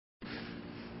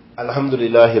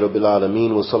Alhamdulillahi Rabbil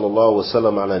Alameen wa sallallahu wa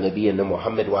sallam ala nabiyyina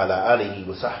Muhammad wa ala alihi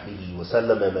wa sahbihi wa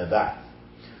sallam amma ba'd.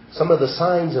 Some of the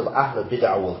signs of Ahl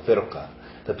Bid'ah wal Firqa,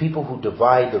 the people who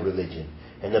divide the religion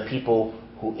and the people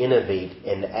who innovate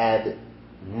and add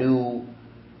new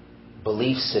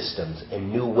belief systems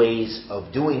and new ways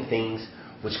of doing things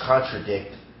which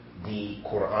contradict the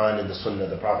Quran and the Sunnah of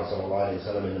the Prophet sallallahu alaihi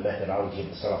wasallam and the methodology of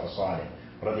the Salaf as-Salih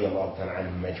radiyallahu ta'ala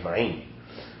anhum ajma'in.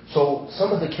 So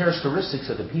some of the characteristics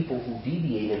of the people who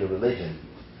deviate in the religion,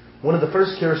 one of the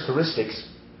first characteristics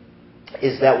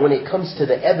is that when it comes to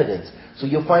the evidence, so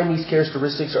you'll find these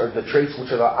characteristics are the traits which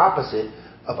are the opposite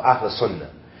of Ahl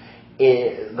Sunnah.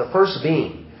 The first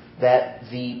being that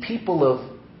the people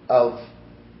of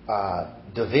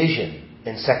division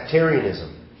and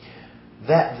sectarianism,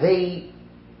 that they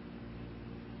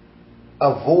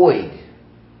avoid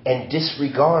and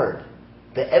disregard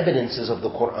the evidences of the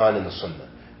Quran and the Sunnah.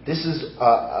 This is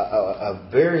a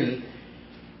very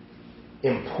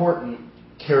important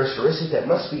characteristic that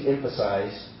must be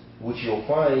emphasized, which you'll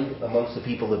find amongst the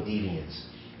people of deviance,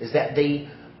 is that they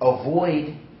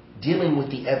avoid dealing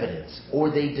with the evidence, or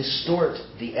they distort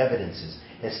the evidences,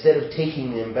 instead of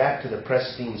taking them back to the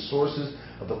pristine sources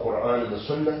of the Quran and the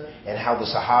Sunnah and how the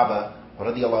Sahaba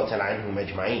radiyallahu ta'ala anhum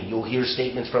ajma'in. You'll hear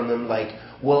statements from them like,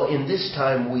 well, in this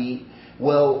time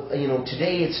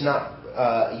today it's not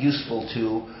useful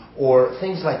to, or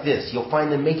things like this. You'll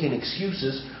find them making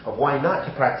excuses of why not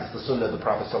to practice the Sunnah of the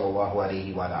Prophet sallallahu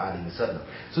alaihi wasallam.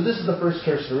 So this is the first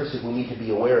characteristic we need to be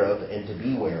aware of and to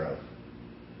beware of.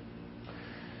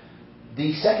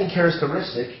 The second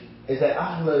characteristic is that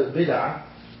Ahl Bid'ah,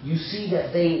 you see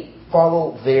that they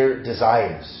follow their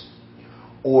desires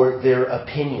or their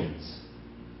opinions.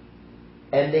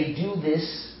 And they do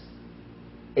this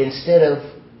instead of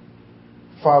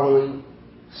following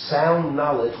sound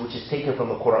knowledge which is taken from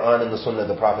the Quran and the Sunnah of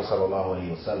the Prophet sallallahu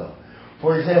alaihi wasallam.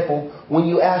 For example, when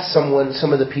you ask someone,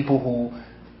 some of the people who,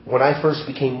 when I first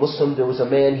became Muslim, there was a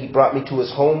man, he brought me to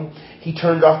his home, he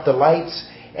turned off the lights,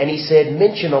 and he said,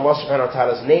 mention Allah subhanahu wa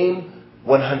ta'ala's name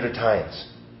 100 times.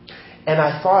 And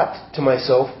I thought to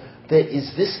myself, that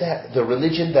is this that the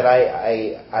religion that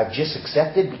I've just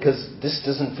accepted? Because this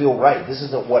doesn't feel right. This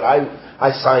isn't what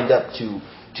I signed up to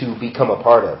become a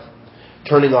part of.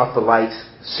 Turning off the lights,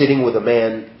 sitting with a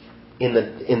man in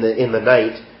the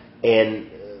night, and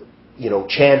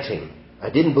chanting.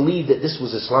 I didn't believe that this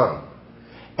was Islam.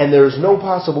 And there is no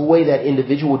possible way that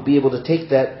individual would be able to take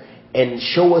that and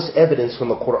show us evidence from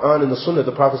the Quran and the Sunnah of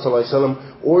the Prophet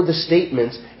ﷺ, or the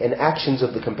statements and actions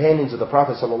of the companions of the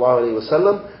Prophet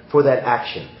ﷺ for that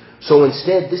action. So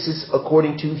instead, this is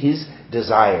according to his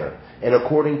desire and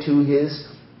according to his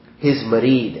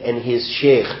marid and his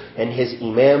sheikh and his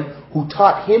imam who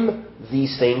taught him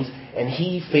these things, and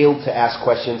he failed to ask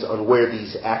questions on where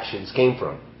these actions came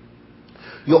from.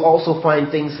 You'll also find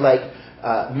things like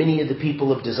many of the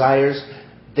people of desires,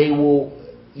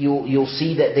 you'll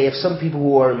see that they have some people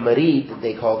who are marid, that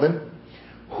they call them,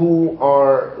 who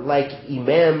are like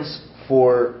imams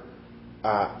for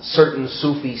certain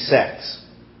Sufi sects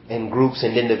and groups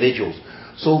and individuals.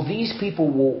 So these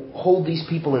people will hold these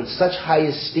people in such high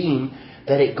esteem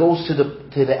that it goes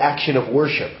to the action of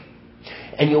worship.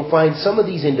 And you'll find some of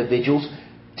these individuals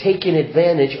taking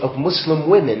advantage of Muslim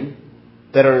women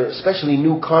that are especially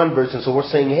new converts, and so we're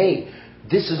saying, hey,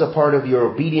 this is a part of your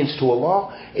obedience to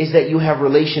Allah, is that you have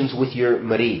relations with your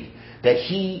marid. That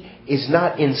he is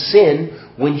not in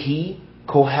sin when he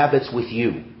cohabits with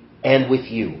you, and with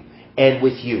you, and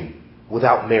with you,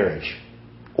 without marriage.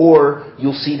 Or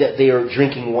you'll see that they are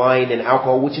drinking wine and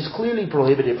alcohol, which is clearly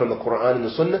prohibited from the Quran and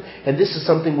the Sunnah. And this is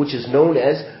something which is known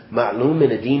as ma'lum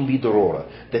min ad-din bi darura.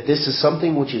 That this is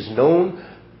something which is known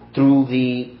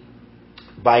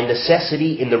by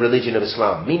necessity in the religion of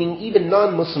Islam. Meaning even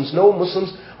non-Muslims know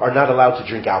Muslims are not allowed to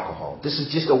drink alcohol. This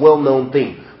is just a well-known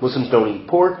thing. Muslims don't eat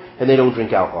pork and they don't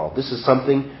drink alcohol. This is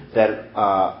something that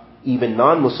even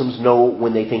non-Muslims know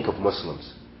when they think of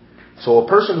Muslims. So a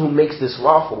person who makes this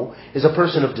lawful is a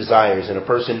person of desires and a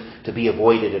person to be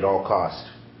avoided at all costs.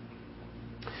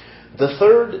 The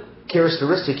third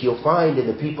characteristic you'll find in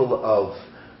the people of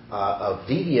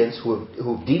deviants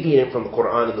who've deviated from the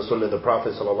Quran and the Sunnah of the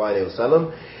Prophet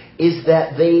ﷺ is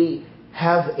that they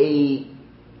have a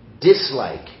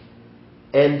dislike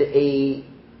and a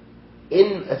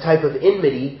type of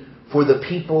enmity for the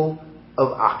people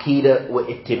of Aqidah wa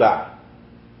Ittiba',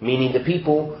 meaning the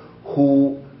people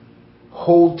who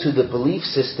hold to the belief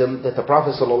system that the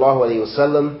Prophet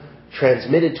ﷺ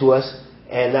transmitted to us,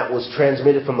 and that was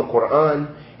transmitted from the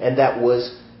Quran, and that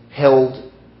was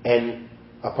held and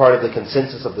a part of the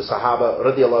consensus of the Sahaba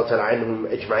radiyallahu ta'ala anhum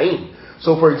ajma'in.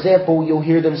 So for example, you'll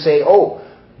hear them say,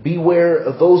 beware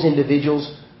of those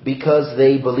individuals because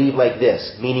they believe like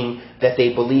this, meaning that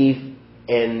they believe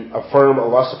and affirm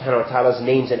Allah subhanahu wa ta'ala's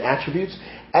names and attributes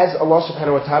as Allah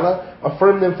subhanahu wa ta'ala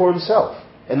affirmed them for himself.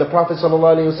 And the Prophet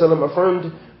sallallahu alayhi wa sallam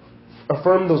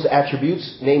affirmed those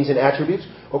attributes, names and attributes,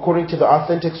 according to the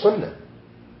authentic sunnah.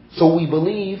 So we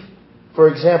believe, for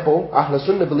example, Ahl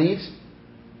Sunnah believes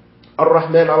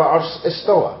Ar-Rahman ala arsh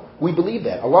istawa. We believe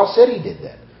that. Allah said He did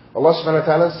that. Allah subhanahu wa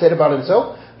ta'ala said about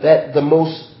Himself that the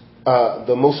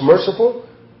most merciful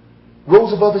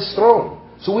rose above His throne.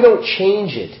 So we don't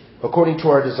change it according to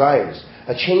our desires.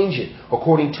 Change it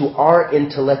according to our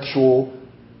intellectual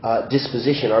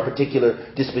disposition, our particular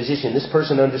disposition. This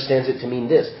person understands it to mean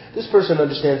this. This person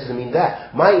understands it to mean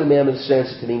that. My Imam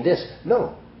understands it to mean this.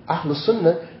 No. Ahl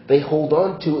Sunnah, they hold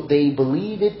on to it. They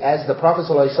believe it as the Prophet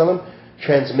ﷺ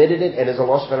transmitted it and as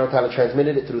Allah subhanahu wa ta'ala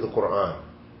transmitted it through the Quran.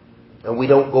 And we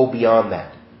don't go beyond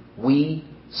that. We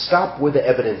stop where the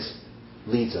evidence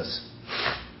leads us.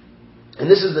 And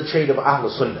this is the trait of Ahl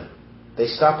Sunnah. They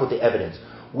stop with the evidence.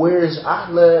 Whereas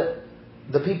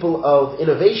the people of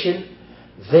innovation,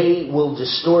 they will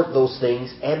distort those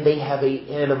things and they have an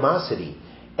animosity.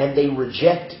 And they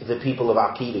reject the people of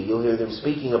Aqidah. You'll hear them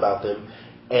speaking about them.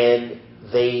 And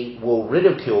they will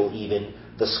ridicule even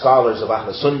the scholars of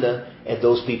Ahl Sunnah and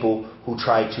those people who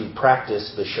try to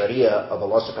practice the Sharia of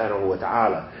Allah subhanahu wa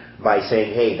ta'ala by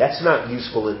saying, hey, that's not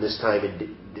useful in this time and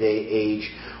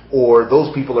age, or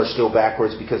those people are still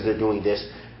backwards because they're doing this.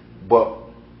 But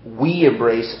we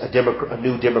embrace a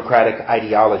new democratic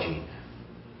ideology.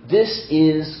 This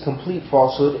is complete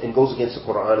falsehood and goes against the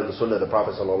Quran and the Sunnah of the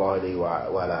Prophet sallallahu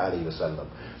alaihi wasallam.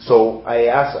 So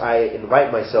I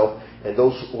invite myself and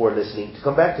those who are listening to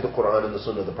come back to the Quran and the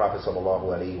Sunnah of the Prophet sallallahu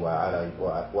alaihi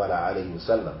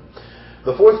wasallam.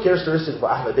 The fourth characteristic of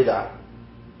Ahl Bid'ah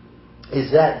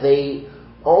is that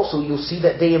you'll see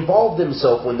that they involve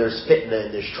themselves when there's fitna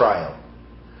and there's trial.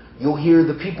 You'll hear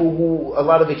the people a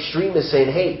lot of extremists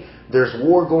saying, hey, there's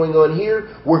war going on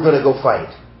here, we're going to go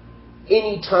fight.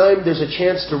 Anytime there's a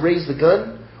chance to raise the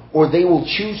gun, or they will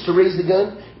choose to raise the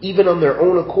gun, even on their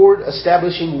own accord,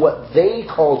 establishing what they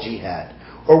call jihad,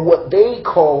 or what they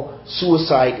call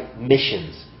suicide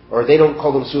missions. Or they don't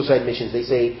call them suicide missions, they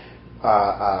say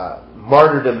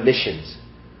martyrdom missions.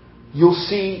 You'll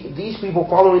see these people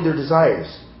following their desires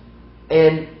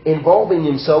and involving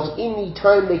themselves any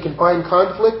time they can find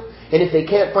conflict, and if they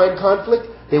can't find conflict,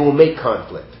 they will make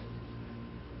conflict.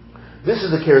 This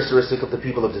is the characteristic of the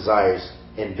people of desires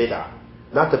and bid'ah,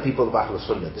 not the people of Ahl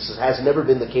Sunnah. This has never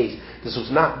been the case. This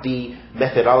was not the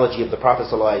methodology of the Prophet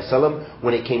ﷺ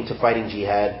when it came to fighting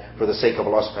jihad for the sake of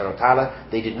Allah subhanahu wa ta'ala.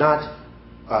 They did not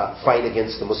fight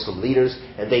against the Muslim leaders,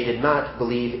 and they did not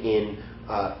believe in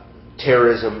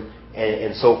terrorism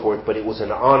and so forth, but it was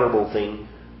an honorable thing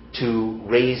to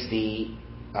raise the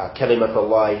kalimat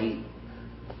Allah,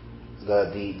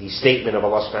 the statement of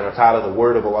Allah subhanahu wa ta'ala, the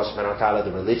word of Allah subhanahu wa ta'ala,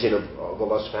 the religion of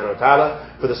Allah subhanahu wa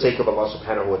ta'ala, for the sake of Allah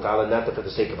subhanahu wa ta'ala, not for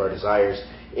the sake of our desires,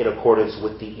 in accordance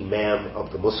with the Imam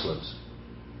of the Muslims.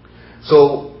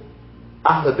 So,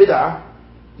 Ahl Bid'ah,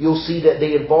 you'll see that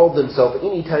they involve themselves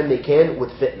anytime they can with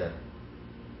fitna.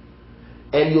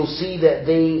 And you'll see that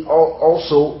they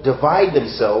also divide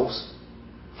themselves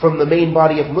from the main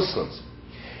body of Muslims.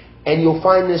 And you'll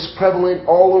find this prevalent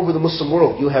all over the Muslim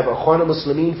world. You have Ikhwan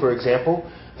al-Muslimin, for example,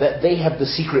 that they have the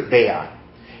secret bay'ah.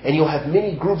 And you'll have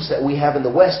many groups that we have in the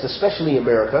West, especially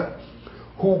America,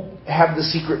 who have the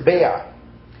secret bay'ah.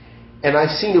 And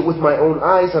I've seen it with my own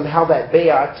eyes on how that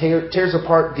bay'ah tears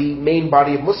apart the main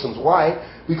body of Muslims. Why?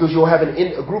 Because you'll have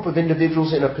a group of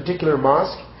individuals in a particular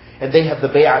mosque, and they have the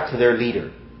bay'ah to their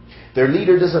leader. Their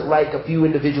leader doesn't like a few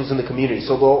individuals in the community,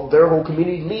 so their whole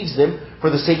community leaves them for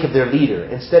the sake of their leader.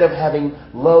 Instead of having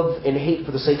love and hate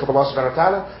for the sake of Allah subhanahu wa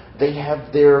ta'ala, they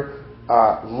have their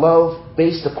love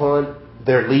based upon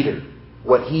their leader,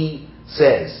 what he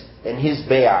says, and his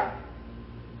bay'ah.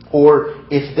 Or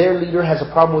if their leader has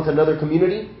a problem with another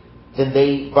community, then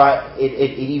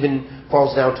it even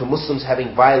falls down to Muslims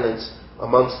having violence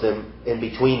amongst them and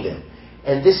between them.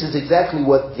 And this is exactly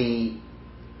what the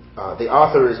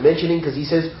author is mentioning, because he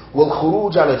says,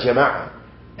 وَالْخُرُوجَ عَلَى الْجَمَاعَةِ,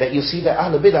 that you see that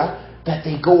Ahl Bid'ah, that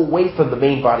they go away from the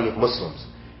main body of Muslims.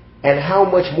 And how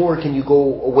much more can you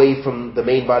go away from the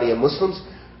main body of Muslims?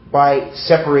 By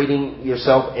separating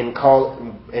yourself and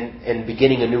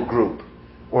beginning a new group,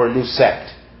 or a new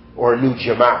sect, or a new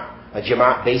jama'ah. A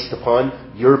jama'ah based upon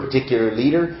your particular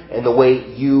leader and the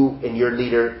way you and your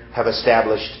leader have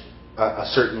established a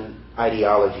certain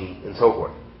ideology and so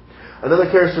forth. Another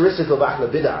characteristic of Ahl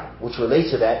Bid'ah, which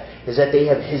relates to that, is that they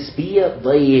have hizbiyya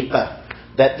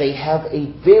dayiqah, that they have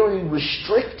a very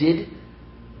restricted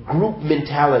group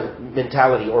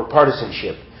mentality or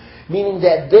partisanship, meaning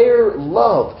that their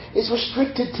love is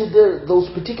restricted to those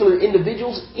particular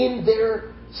individuals in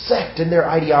their sect and their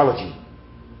ideology.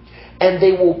 And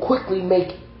they will quickly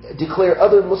declare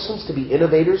other Muslims to be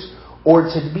innovators or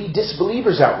to be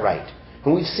disbelievers outright.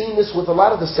 And we've seen this with a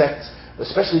lot of the sects,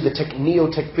 especially the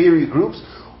neo-Takfiri groups,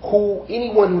 who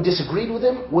anyone who disagreed with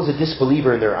them was a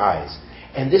disbeliever in their eyes.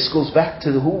 And this goes back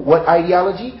to what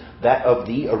ideology? That of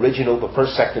the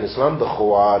first sect in Islam, the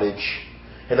Khawarij.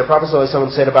 And the Prophet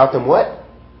ﷺ said about them what?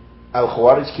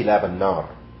 Al-Khawarij kilab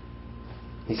al-nar.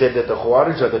 He said that the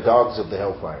Khawarij are the dogs of the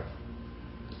hellfire.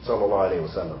 Sallallahu alayhi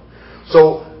wa sallam.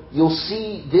 So you'll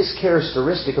see this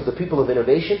characteristic of the people of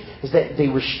innovation is that they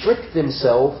restrict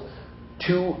themselves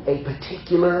to a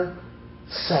particular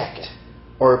sect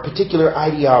or a particular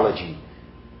ideology.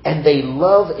 And they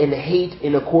love and hate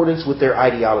in accordance with their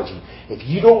ideology. If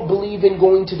you don't believe in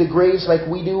going to the graves like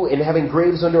we do and having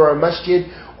graves under our masjid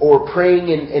or praying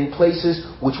in places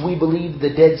which we believe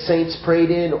the dead saints prayed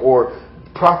in, or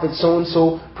Prophet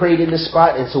so-and-so prayed in this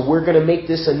spot, and so we're going to make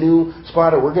this a new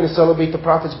spot, or we're going to celebrate the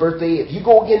Prophet's birthday. If you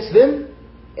go against them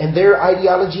and their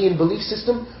ideology and belief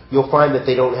system, you'll find that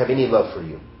they don't have any love for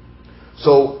you.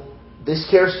 So this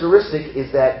characteristic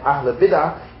is that Ahl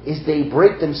Bid'ah is they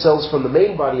break themselves from the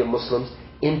main body of Muslims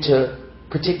into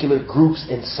particular groups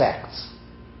and sects.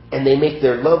 And they make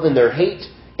their love and their hate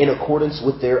in accordance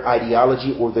with their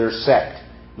ideology or their sect.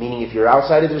 Meaning if you're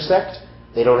outside of their sect,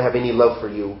 they don't have any love for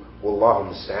you.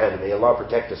 Wallahu musta'an. May Allah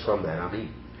protect us from that.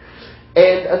 Ameen.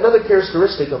 And another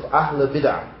characteristic of Ahl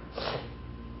Bid'ah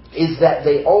is that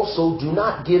they also do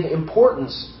not give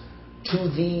importance to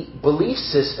the belief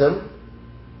system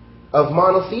of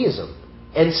monotheism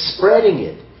and spreading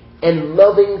it and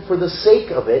loving for the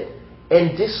sake of it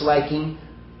and disliking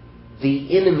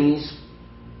the enemies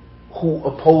who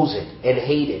oppose it and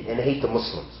hate the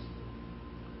Muslims.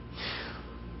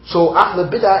 So Ahl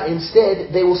Bid'ah,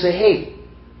 instead, they will say, hey,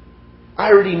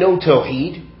 I already know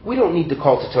Tawheed. We don't need to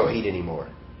call to Tawheed anymore.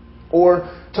 Or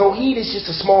Tawheed is just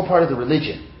a small part of the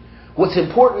religion. What's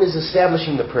important is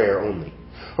establishing the prayer only.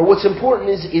 Or what's important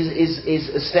is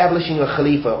establishing a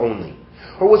Khalifa only.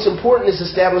 Or what's important is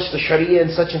establish the Sharia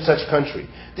in such and such country.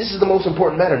 This is the most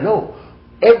important matter. No.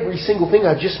 Every single thing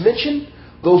I just mentioned,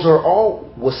 those are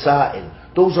all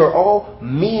wasa'il. Those are all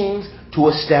means to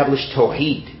establish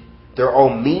Tawheed. They're all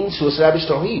means to establish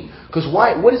Tawheed. Because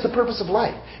why? What is the purpose of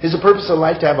life? Is the purpose of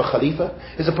life to have a Khalifa?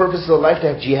 Is the purpose of life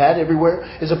to have jihad everywhere?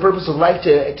 Is the purpose of life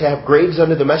to have graves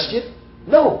under the masjid?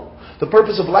 No. The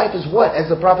purpose of life is what?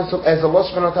 As Allah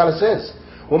subhanahu wa ta'ala says,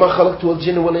 وَمَا خَلَقْتُ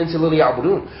الْجِنَّ وَالْإِنسَ إِلَّا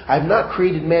لِيَعْبُدُونَ. I have not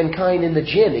created mankind and the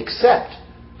jinn except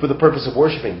for the purpose of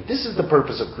worshiping. This is the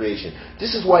purpose of creation.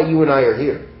 This is why you and I are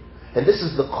here. And this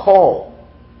is the call.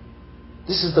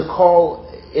 This is the call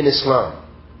in Islam.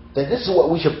 That this is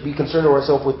what we should be concerned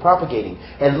ourselves with propagating.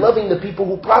 And loving the people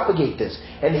who propagate this.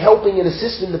 And helping and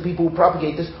assisting the people who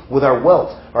propagate this with our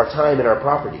wealth, our time, and our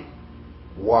property.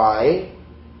 Why?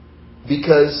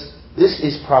 Because this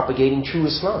is propagating true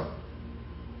Islam.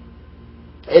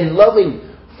 And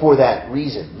loving for that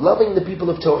reason. Loving the people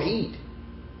of Tawheed.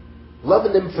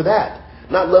 Loving them for that.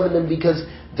 Not loving them because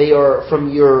they are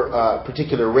from your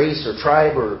particular race or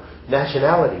tribe or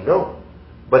nationality. No.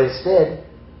 But instead,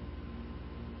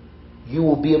 you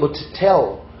will be able to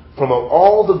tell from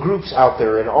all the groups out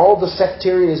there and all the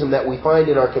sectarianism that we find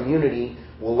in our community,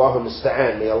 Wallahu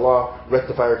musta'an, may Allah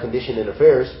rectify our condition and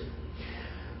affairs,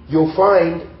 you'll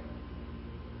find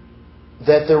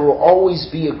that there will always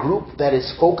be a group that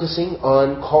is focusing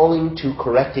on calling to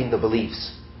correcting the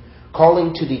beliefs,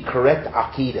 calling to the correct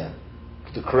aqidah,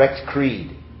 the correct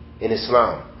creed in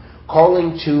Islam,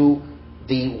 calling to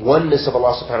the oneness of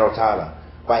Allah subhanahu wa ta'ala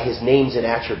by His names and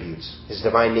attributes, His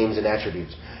divine names and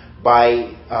attributes, by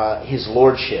His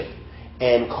lordship,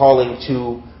 and calling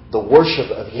to the worship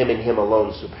of Him and Him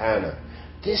alone, subhanahu.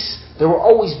 There will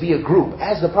always be a group.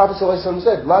 As the Prophet ﷺ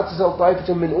said, لَا تَزَلْ طَائِفَةٌ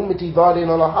مِّنْ أُمَّتِي ظَاهِرِينَ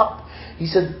عَلَى الْحَقِّ. He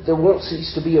said, there won't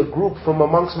cease to be a group from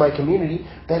amongst my community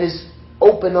that is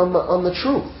open on the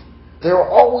truth. There will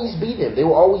always be them. They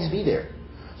will always be there.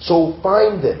 So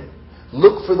find them.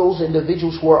 Look for those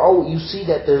individuals who are, you see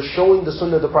that they're showing the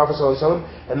sunnah of the Prophet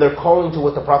ﷺ, and they're calling to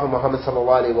what the Prophet Muhammad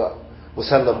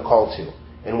ﷺ called to,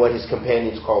 and what his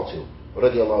companions called to.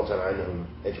 Radiallahu ta'ala anhum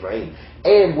ajma'in.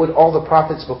 And what all the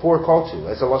prophets before called to.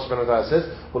 As Allah subhanahu wa ta'ala says,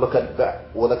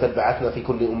 وَلَقَدْ بَعَثْنَا فِي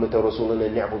كُلِّ أُمَّةٍ رَسُولًا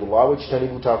أَنْ يَعْبُدُوا اللَّهَ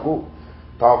وَاجْتَنِبُوا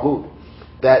طَاغُوتَ.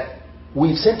 That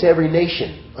we've sent to every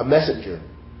nation a messenger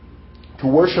to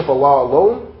worship Allah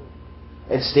alone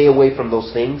and stay away from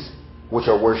those things which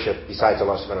are worshipped besides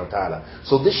Allah subhanahu wa ta'ala.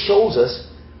 So this shows us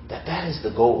that that is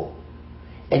the goal.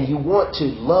 and you want to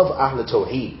love Ahl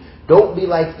Tawheed. Don't be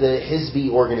like the Hizbi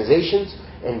organizations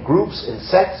and groups and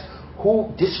sects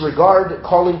who disregard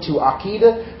calling to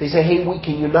Aqidah. They say, hey, we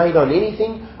can unite on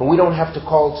anything, and we don't have to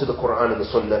call to the Quran and the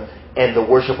Sunnah and the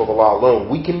worship of Allah alone.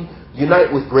 We can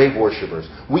unite with grave worshippers.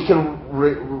 We can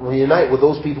reunite with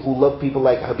those people who love people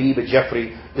like Habib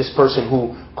al-Jafri, this person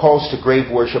who calls to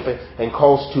grave worship and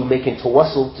calls to making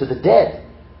tawassul to the dead.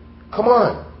 Come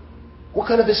on. What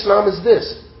kind of Islam is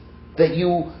this? That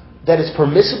it's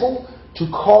permissible to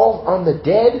call on the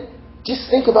dead? Just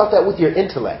think about that with your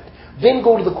intellect. Then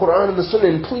go to the Quran and the Sunnah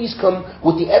and please come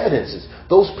with the evidences.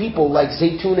 Those people like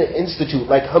Zaytuna Institute,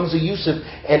 like Hamza Yusuf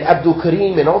and Abdul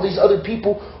Karim and all these other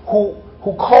people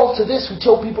who call to this, who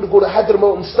tell people to go to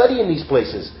Hadramaut and study in these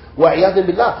places. Wa'iyadhan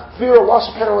billah. Fear Allah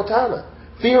subhanahu wa ta'ala.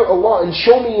 Fear Allah, and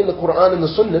show me in the Quran and the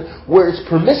Sunnah where it's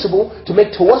permissible to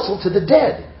make tawassul to the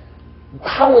dead.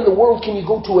 How in the world can you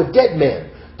go to a dead man?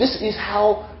 This is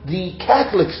how the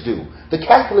Catholics do. The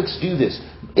Catholics do this.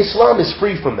 Islam is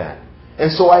free from that. And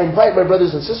so I invite my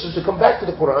brothers and sisters to come back to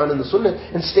the Quran and the Sunnah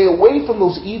and stay away from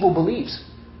those evil beliefs.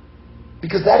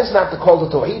 Because that is not the call to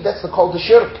Tawheed, that's the call to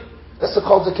Shirk. That's the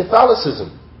call to Catholicism.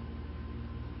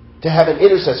 To have an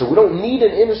intercessor. We don't need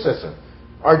an intercessor.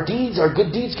 Our deeds, our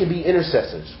good deeds can be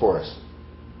intercessors for us.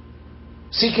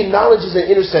 Seeking knowledge is an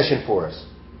intercession for us.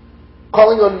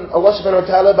 Calling on Allah subhanahu wa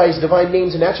ta'ala by His divine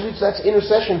names and attributes, that's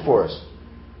intercession for us.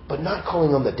 But not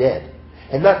calling on the dead.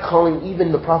 And not calling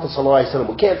even the Prophet sallallahu alaihi wasallam.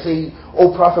 We can't say,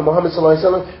 oh Prophet Muhammad sallallahu alaihi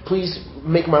wasallam, please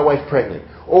make my wife pregnant.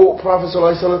 Oh Prophet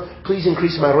sallallahu alaihi wasallam, please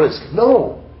increase my rizq.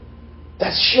 No.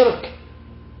 That's shirk.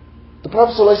 The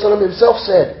Prophet ﷺ himself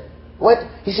said, what?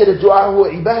 He said, Dua huwa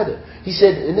ibadah. He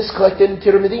said, and this collected in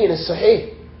Tirmidhi and it's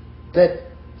Sahih, that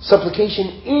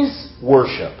supplication is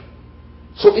worship.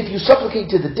 So if you supplicate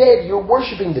to the dead, you're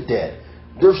worshipping the dead.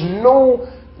 There's no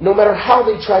matter how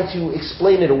they try to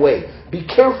explain it away. Be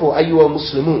careful, ayyuha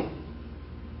muslimun.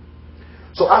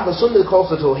 So Ahl Sunnah calls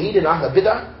to Tawheed, and Ahl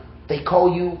Bid'ah, they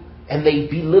call you and they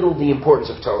belittle the importance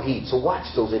of Tawheed. So watch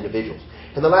those individuals.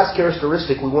 And the last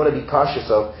characteristic we want to be cautious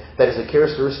of, that is a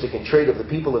characteristic and trait of the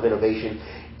people of innovation,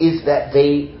 is that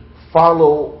they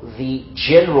follow the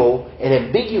general and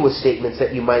ambiguous statements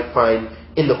that you might find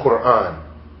in the Quran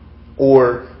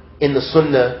or in the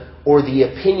Sunnah, or the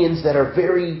opinions that are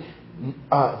very,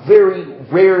 very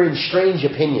rare and strange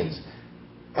opinions.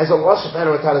 As Allah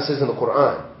subhanahu wa ta'ala says in the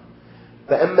Quran,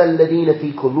 فَأَمَّا الَّذِينَ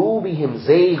فِي قُلُوبِهِمْ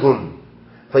زَيْغٌ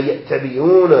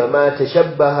فَيَتَّبِعُونَ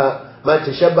ما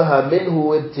تشبه منه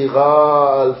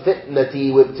ابتغاء الفتنة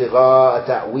وابتغاء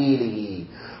تأويله.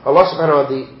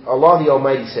 Allah the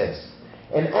Almighty says,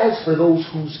 and as for those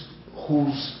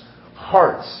whose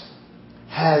hearts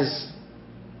has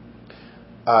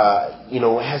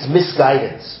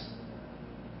misguidance,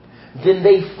 then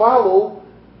they follow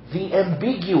the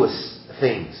ambiguous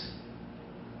things.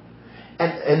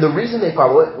 And the reason they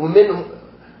follow it,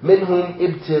 منهم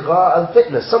ابتغاء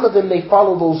الفتنة. Some of them, they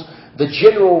follow the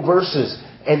general verses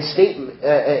and statement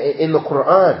in the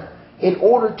Quran in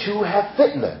order to have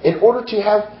fitna, in order to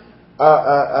have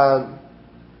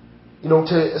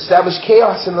to establish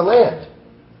chaos in the land.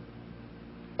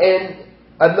 And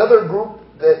another group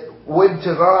that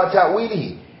وَابْتِغَاءَ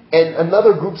تَأْوِيلِهِ, and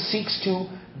another group seeks to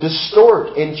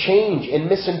distort and change and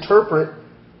misinterpret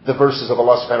the verses of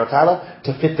Allah subhanahu wa ta'ala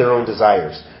to fit their own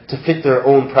desires, to fit their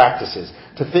own practices,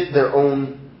 to fit their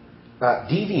own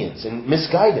deviance and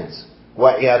misguidance.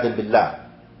 Wa'iyadhan billah.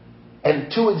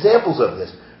 And two examples of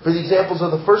this. For the examples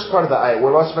of the first part of the ayah,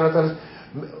 where Allah subhanahu wa ta'ala says,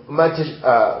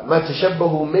 مَا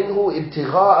تَشَبَّهُ مِنْهُ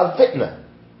ابْتِغَاءَ الْفِتْنَةِ.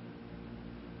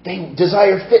 They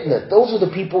desire fitna. Those are the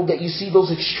people that you see,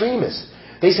 those extremists.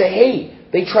 They say, hey,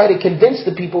 they try to convince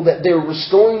the people that they're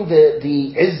restoring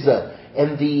the izzah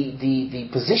and the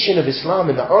position of Islam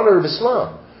and the honor of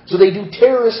Islam. So they do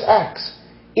terrorist acts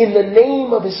in the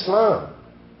name of Islam.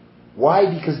 Why?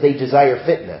 Because they desire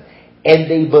fitna.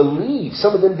 And they believe,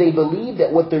 some of them, they believe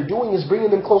that what they're doing is bringing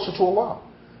them closer to Allah.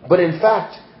 But in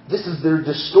fact, this is their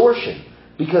distortion.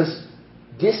 Because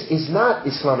this is not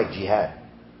Islamic jihad.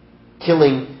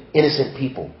 Killing innocent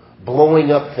people,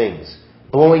 blowing up things,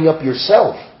 blowing up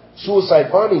yourself,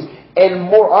 suicide bombings, and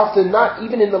more often not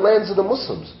even in the lands of the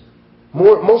Muslims.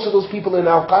 Most of those people in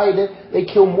Al-Qaeda, they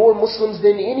kill more Muslims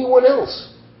than anyone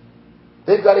else.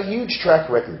 They've got a huge track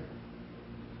record.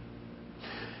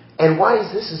 And why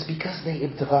is this? Is because they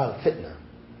ibtigha fitna.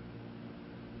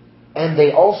 And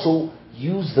they also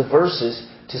use the verses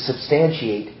to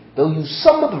substantiate. They'll use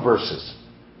some of the verses,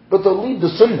 but they'll leave the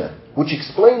sunnah, which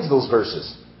explains those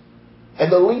verses.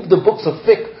 And they'll leave the books of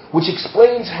fiqh, which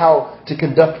explains how to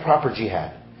conduct proper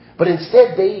jihad. But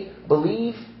instead they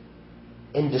believe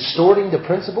in distorting the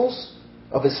principles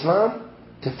of Islam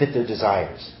to fit their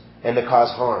desires and to cause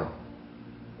harm.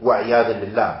 وَعِيَاذًا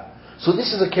بِاللَّهِ. So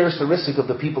this is a characteristic of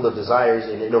the people of desires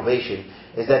and innovation,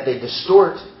 is that they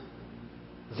distort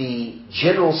the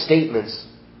general statements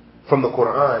from the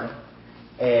Quran,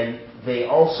 and they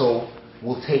also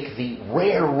will take the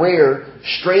rare,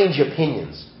 strange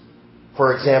opinions.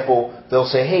 For example, they'll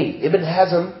say, hey, Ibn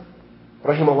Hazm,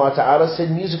 rahimahullah ta'ala, said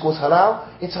music was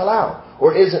halal, it's halal.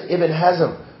 Or Ibn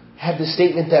Hazm had the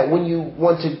statement that when you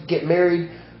want to get married,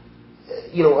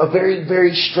 a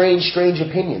very strange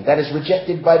opinion that is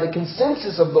rejected by the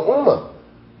consensus of the ummah.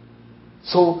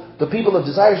 So the people of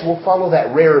desires will follow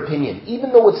that rare opinion,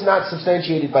 even though it's not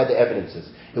substantiated by the evidences.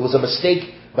 It was a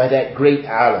mistake by that great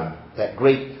alim, that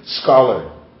great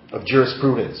scholar of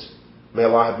jurisprudence. May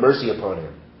Allah have mercy upon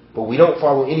him. But we don't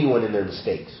follow anyone in their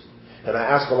mistakes. And I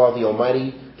ask Allah the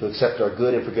Almighty to accept our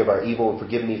good and forgive our evil and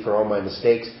forgive me for all my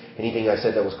mistakes. Anything I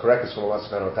said that was correct is from Allah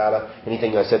subhanahu wa ta'ala.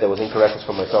 Anything I said that was incorrect is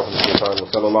from myself and the shaitan. Wa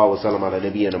sallallahu wa sallam ala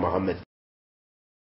nabiyyina Muhammad.